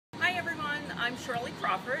I'm Shirley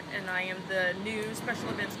Crawford, and I am the new Special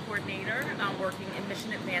Events Coordinator working in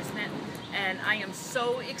Mission Advancement. And I am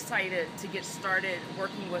so excited to get started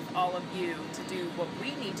working with all of you to do what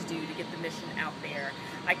we need to do to get the mission out there.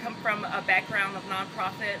 I come from a background of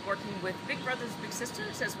nonprofit, working with Big Brothers Big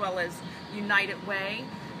Sisters as well as United Way.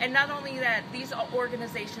 And not only that, these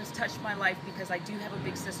organizations touched my life because I do have a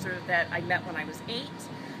big sister that I met when I was 8.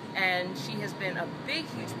 And she has been a big,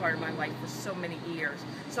 huge part of my life for so many years.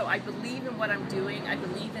 So I believe in what I'm doing. I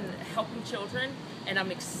believe in helping children, and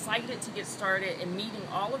I'm excited to get started in meeting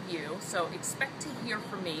all of you. So expect to hear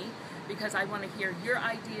from me because I want to hear your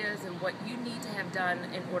ideas and what you need to have done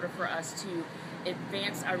in order for us to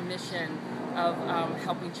advance our mission of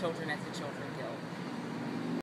helping children at the children's